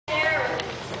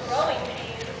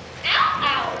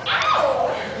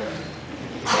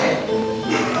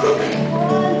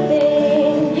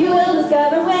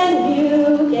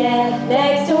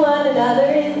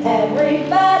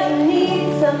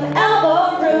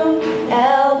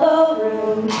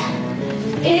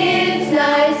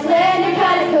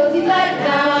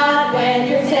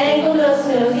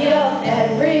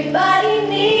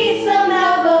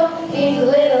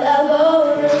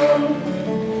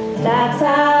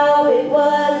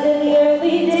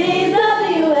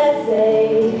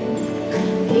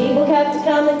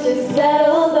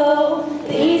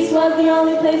the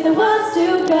only place that wants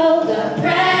to go. The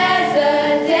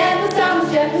president was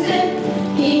Thomas Jefferson.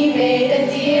 He made a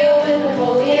deal with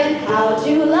Napoleon. How'd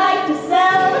you like to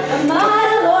sell a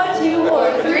mile or two, or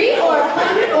 3, or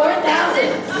 100, or 1,000?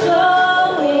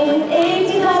 So in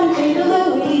 1803, the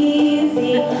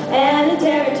Louisiana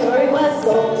Territory was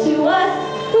sold to us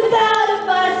without a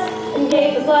fuss, and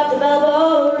gave us lots of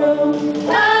elbow room.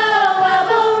 Oh,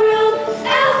 elbow room,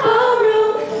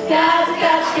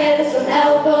 gotcha, get us some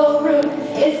elbow room.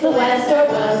 It's the West or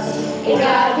bust, in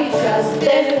God we trust.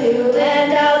 There's a new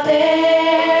land out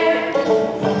there.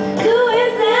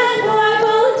 Lewis and Clark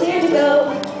volunteered to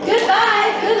go.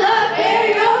 Goodbye, good luck, bear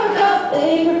your overcoat.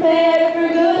 They prepared for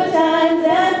good times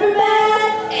and for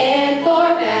bad. And for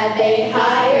bad they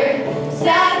hired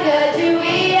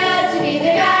Sacagawea to be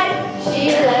their guide. She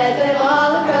led them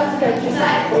all across the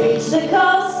countryside, reached the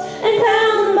coast.